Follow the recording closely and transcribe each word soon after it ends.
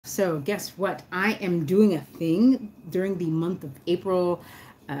So guess what? I am doing a thing during the month of April.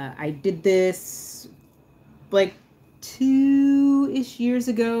 I did this like 2-ish years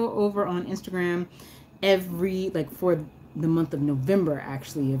ago over on Instagram. For the month of November,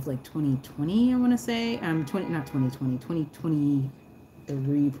 actually, of like 2020, I want to say. 20, not 2020,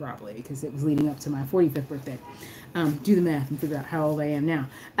 2023 probably, because it was leading up to my 45th birthday. Do the math and figure out how old I am now.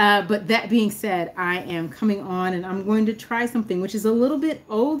 But that being said, I am coming on and I'm going to try something which is a little bit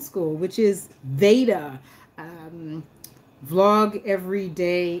old school, which is VEDA. Vlog every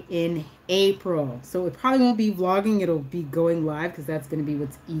day in April. So it probably won't be vlogging, it'll be going live because that's going to be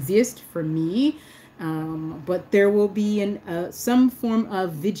what's easiest for me. But there will be some form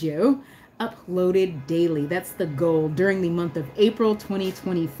of video uploaded daily. That's the goal during the month of April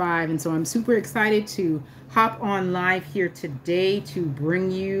 2025. And so I'm super excited to hop on live here today to bring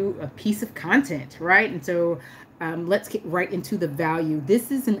you a piece of content, right? And so let's get right into the value.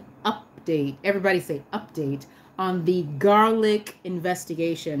 This is an update. Everybody say update on the garlic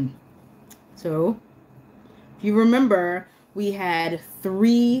investigation. So if you remember, we had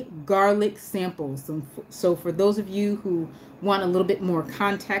 3 garlic samples. So for those of you who want a little bit more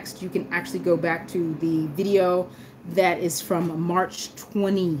context, you can actually go back to the video that is from March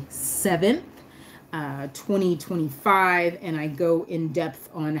 27th, 2025, and I go in depth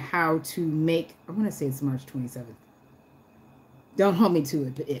on how to make, I want to say it's March 27th. Don't hold me to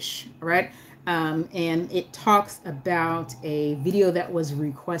it, ish, all right? And it talks about a video that was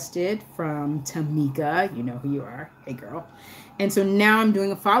requested from Tamika. You know who you are. Hey, girl. And so now I'm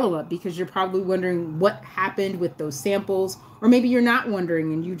doing a follow-up because you're probably wondering what happened with those samples, or maybe you're not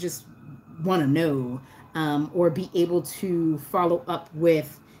wondering and you just want to know, or be able to follow up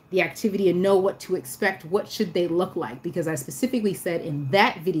with the activity and know what to expect. What should they look like? Because I specifically said in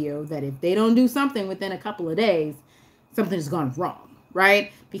that video that if they don't do something within a couple of days, something has gone wrong.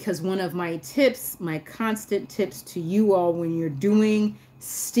 Right? Because one of my tips, my constant tips to you all when you're doing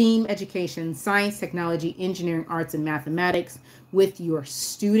STEAM education, science, technology, engineering, arts, and mathematics with your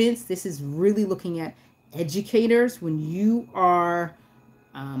students, this is really looking at educators. When you are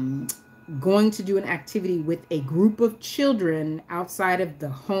going to do an activity with a group of children outside of the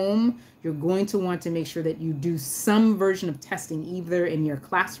home, you're going to want to make sure that you do some version of testing, either in your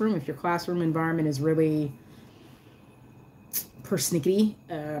classroom, if your classroom environment is really persnickety,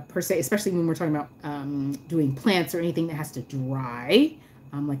 per se, especially when we're talking about doing plants or anything that has to dry,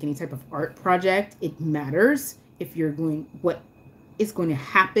 like any type of art project. It matters if you're going, what is going to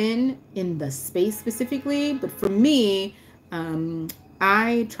happen in the space specifically. But for me,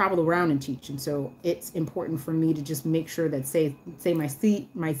 I travel around and teach, and so it's important for me to just make sure that say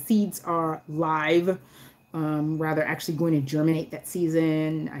my seeds are live, rather actually going to germinate that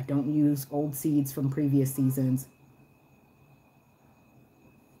season. I don't use old seeds from previous seasons.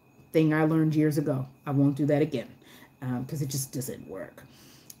 Thing I learned years ago. I won't do that again because it just doesn't work.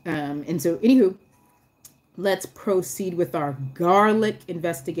 And so, anywho, let's proceed with our garlic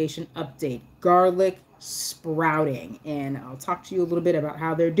investigation update. Garlic sprouting. And I'll talk to you a little bit about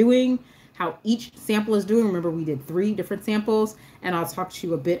how they're doing, how each sample is doing. Remember, we did 3 different samples. And I'll talk to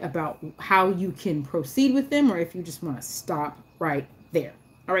you a bit about how you can proceed with them, or if you just want to stop right there.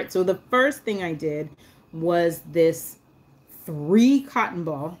 All right, so the first thing I did was this 3 cotton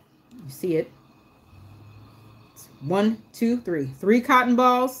ball. You see it. It's 1, 2, 3. 3 cotton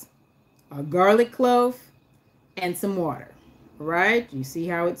balls, a garlic clove, and some water. All right. You see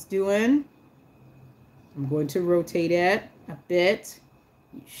how it's doing? I'm going to rotate it a bit.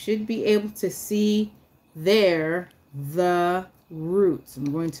 You should be able to see there the roots.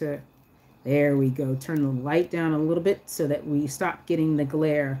 I'm going to, there we go. Turn the light down a little bit so that we stop getting the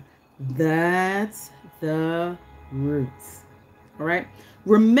glare. That's the roots. All right.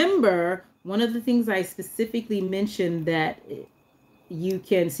 Remember, one of the things I specifically mentioned that you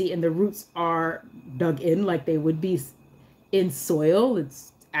can see, and the roots are dug in like they would be in soil.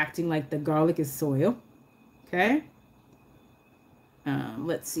 It's acting like the garlic is soil. Okay.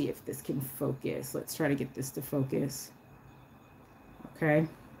 Let's see if this can focus. Let's try to get this to focus. Okay.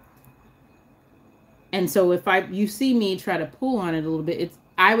 And so if you see me try to pull on it a little bit,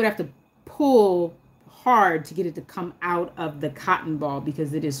 I would have to pull hard to get it to come out of the cotton ball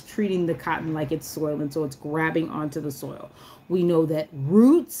because it is treating the cotton like it's soil, and so it's grabbing onto the soil. We know that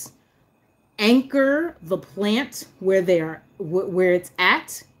roots anchor the plant where it's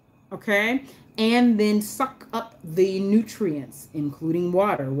at, okay, and then suck up the nutrients, including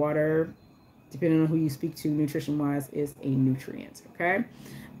water. Water, depending on who you speak to, nutrition wise, is a nutrient, okay.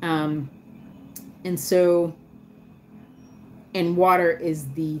 And so, and water is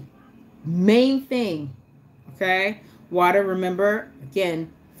the main thing, okay? Water, remember,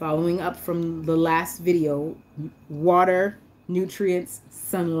 again, following up from the last video, water, nutrients,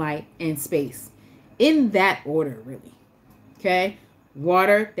 sunlight, and space. In that order, really. Okay?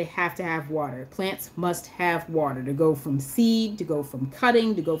 Water, they have to have water. Plants must have water to go from seed, to go from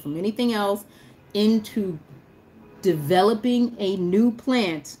cutting, to go from anything else into developing a new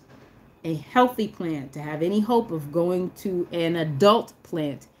plant, a healthy plant, to have any hope of going to an adult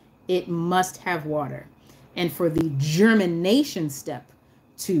plant. It must have water. And for the germination step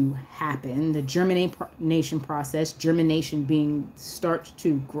to happen, the germination process, germination being start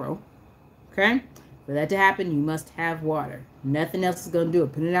to grow, okay? For that to happen, you must have water. Nothing else is going to do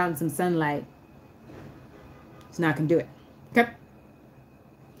it. Put it out in some sunlight. It's not going to do it. Okay?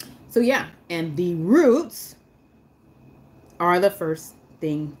 So yeah, and the roots are the first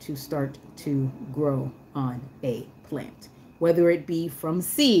thing to start to grow on a plant. Whether it be from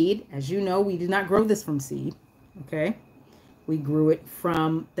seed, as you know, we did not grow this from seed. Okay? We grew it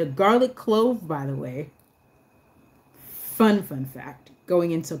from the garlic clove, by the way. Fun fact. Going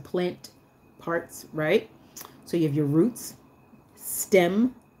into plant parts, right? So you have your roots,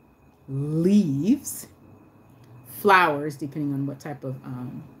 stem, leaves, flowers, depending on what type of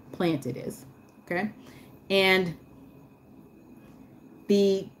plant it is, okay? And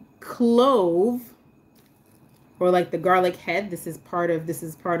the clove, or like the garlic head, this is part of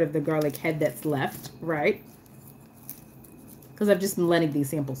the garlic head that's left, right? Because I've just been letting these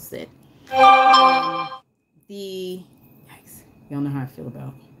samples sit. Yikes, y'all know how I feel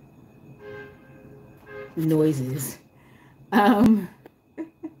about noises. Oh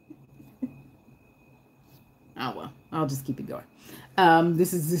well, I'll just keep it going.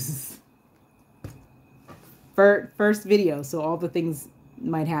 This is first video, so all the things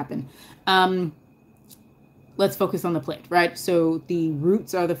might happen. Let's focus on the plant, right? So the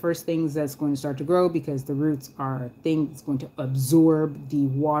roots are the first things that's going to start to grow, because the roots are things going to absorb the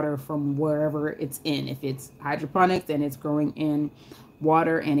water from wherever it's in. If it's hydroponics and it's growing in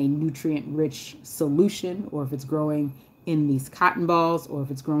water and a nutrient-rich solution, or if it's growing in these cotton balls, or if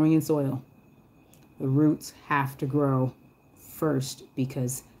it's growing in soil, the roots have to grow first,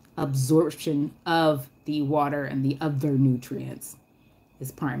 because absorption of the water and the other nutrients is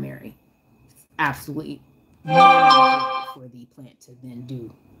primary. It's absolutely for the plant to then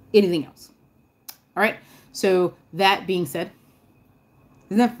do anything else. All right. So that being said,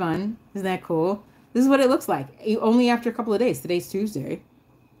 isn't that fun? Isn't that cool? This is what it looks like. Only after a couple of days. Today's Tuesday,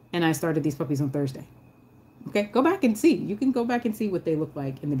 and I started these puppies on Thursday. Okay, go back and see. You can go back and see what they look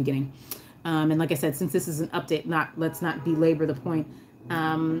like in the beginning. And like I said, since this is an update, let's not belabor the point.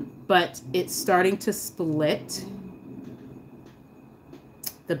 But it's starting to split.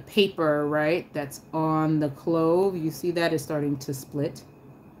 The paper, right, that's on the clove, you see that is starting to split.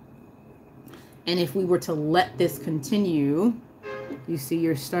 And if we were to let this continue, you see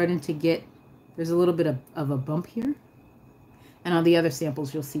you're starting to get, there's a little bit of a bump here. And on the other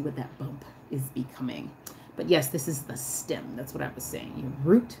samples, you'll see what that bump is becoming. But yes, this is the stem. That's what I was saying. Your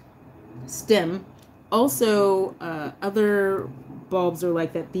root, stem. Also, other bulbs are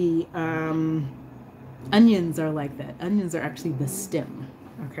like that. The onions are like that. Onions are actually the stem.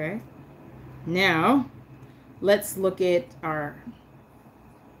 Okay. Now, let's look at our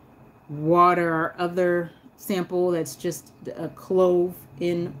water, our other sample that's just a clove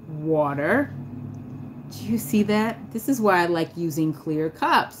in water. Do you see that? This is why I like using clear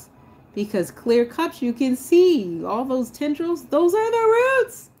cups, because clear cups, you can see all those tendrils. Those are the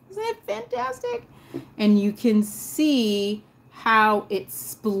roots. Isn't that fantastic? And you can see how it's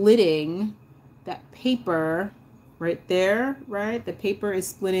splitting that paper right there, right? The paper is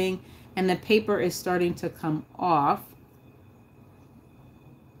splitting and the paper is starting to come off.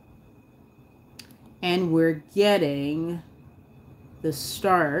 And we're getting the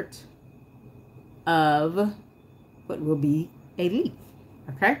start of what will be a leaf,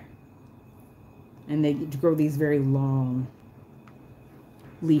 okay? And they grow these very long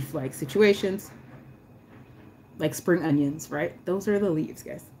leaf-like situations, like spring onions, right? Those are the leaves,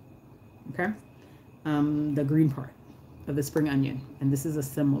 guys, okay? The green part of the spring onion, and this is a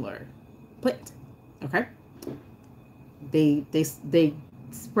similar plant, okay? They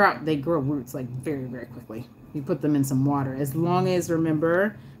sprout, they grow roots like very, very quickly. You put them in some water. As long as,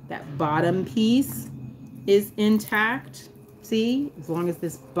 remember, that bottom piece is intact. See, as long as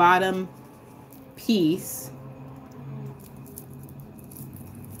this bottom piece,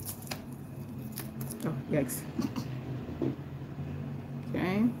 oh, yikes.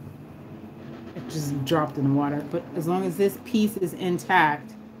 Okay. It just dropped in the water. But as long as this piece is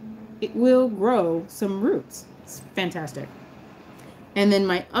intact, it will grow some roots. It's fantastic. And then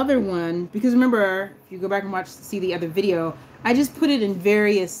my other one, because remember, if you go back and see the other video, I just put it in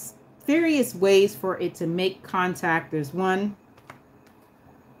various ways for it to make contact. There's 1,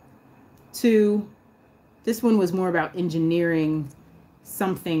 2. This one was more about engineering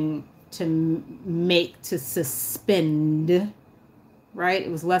something to suspend, right? It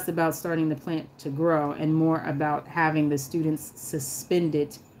was less about starting the plant to grow and more about having the students suspend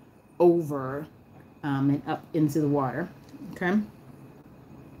it over and up into the water, okay?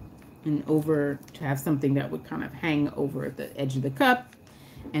 And over to have something that would kind of hang over the edge of the cup.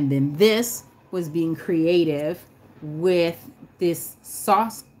 And then this was being creative with this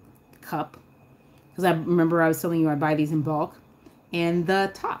sauce cup, because I remember I was telling you I buy these in bulk, and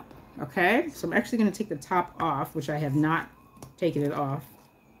the top. Okay, so I'm actually going to take the top off, which I have not taken it off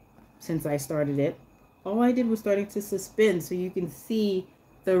since I started it. All I did was starting to suspend so you can see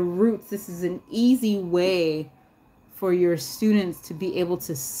the roots. This is an easy way for your students to be able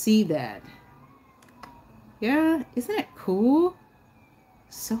to see that. Yeah, isn't it cool?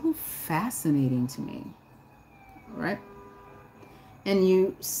 So fascinating to me. All right, and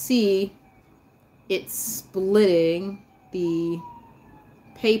you see it's splitting. The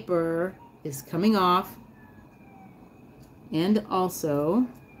paper is coming off, and also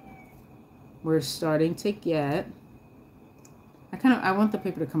we're starting to get, I want the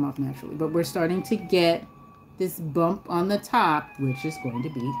paper to come off naturally, but we're starting to get this bump on the top, which is going to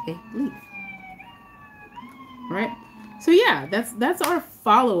be a leaf. All right, so yeah, that's our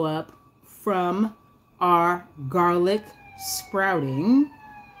follow-up from our garlic sprouting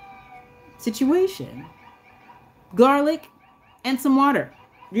situation. Garlic and some water.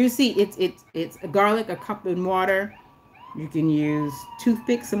 You see, it's a garlic, a cup in water. You can use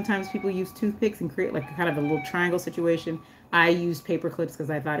toothpicks. Sometimes people use toothpicks and create like a kind of a little triangle situation. I used paper clips because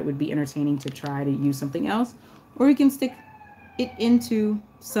I thought it would be entertaining to try to use something else. Or you can stick it into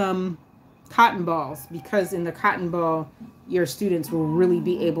some cotton balls, because in the cotton ball, your students will really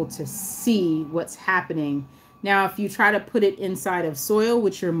be able to see what's happening. Now, if you try to put it inside of soil,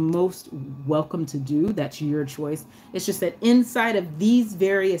 which you're most welcome to do, that's your choice. It's just that inside of these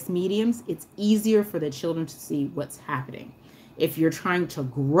various mediums, it's easier for the children to see what's happening. If you're trying to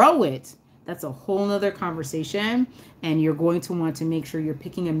grow it, that's a whole nother conversation. And you're going to want to make sure you're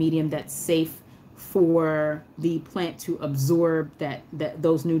picking a medium that's safe for the plant to absorb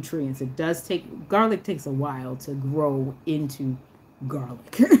those nutrients. It does take, garlic takes a while to grow into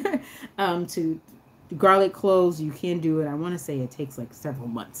garlic. Garlic cloves, you can do it. I want to say it takes like several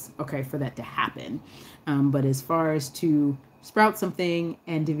months, okay, for that to happen. But as far as to sprout something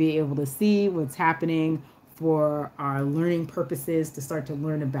and to be able to see what's happening for our learning purposes, to start to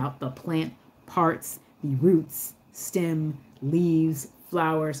learn about the plant parts, the roots, stem, leaves,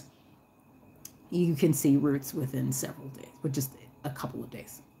 flowers, you can see roots within several days, with just a couple of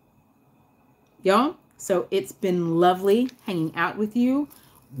days. Y'all, so it's been lovely hanging out with you.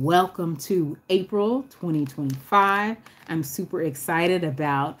 Welcome to April 2025. I'm super excited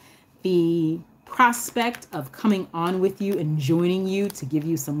about the prospect of coming on with you and joining you to give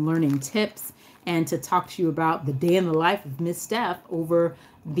you some learning tips and to talk to you about the day in the life of Miss Steph over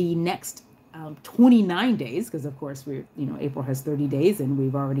the next 29 days, because of course April has 30 days and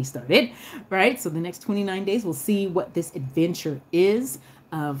we've already started, right? So the next 29 days, we'll see what this adventure is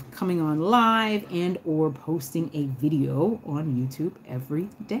of coming on live and or posting a video on YouTube every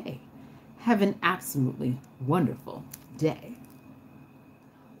day. Have an absolutely wonderful day.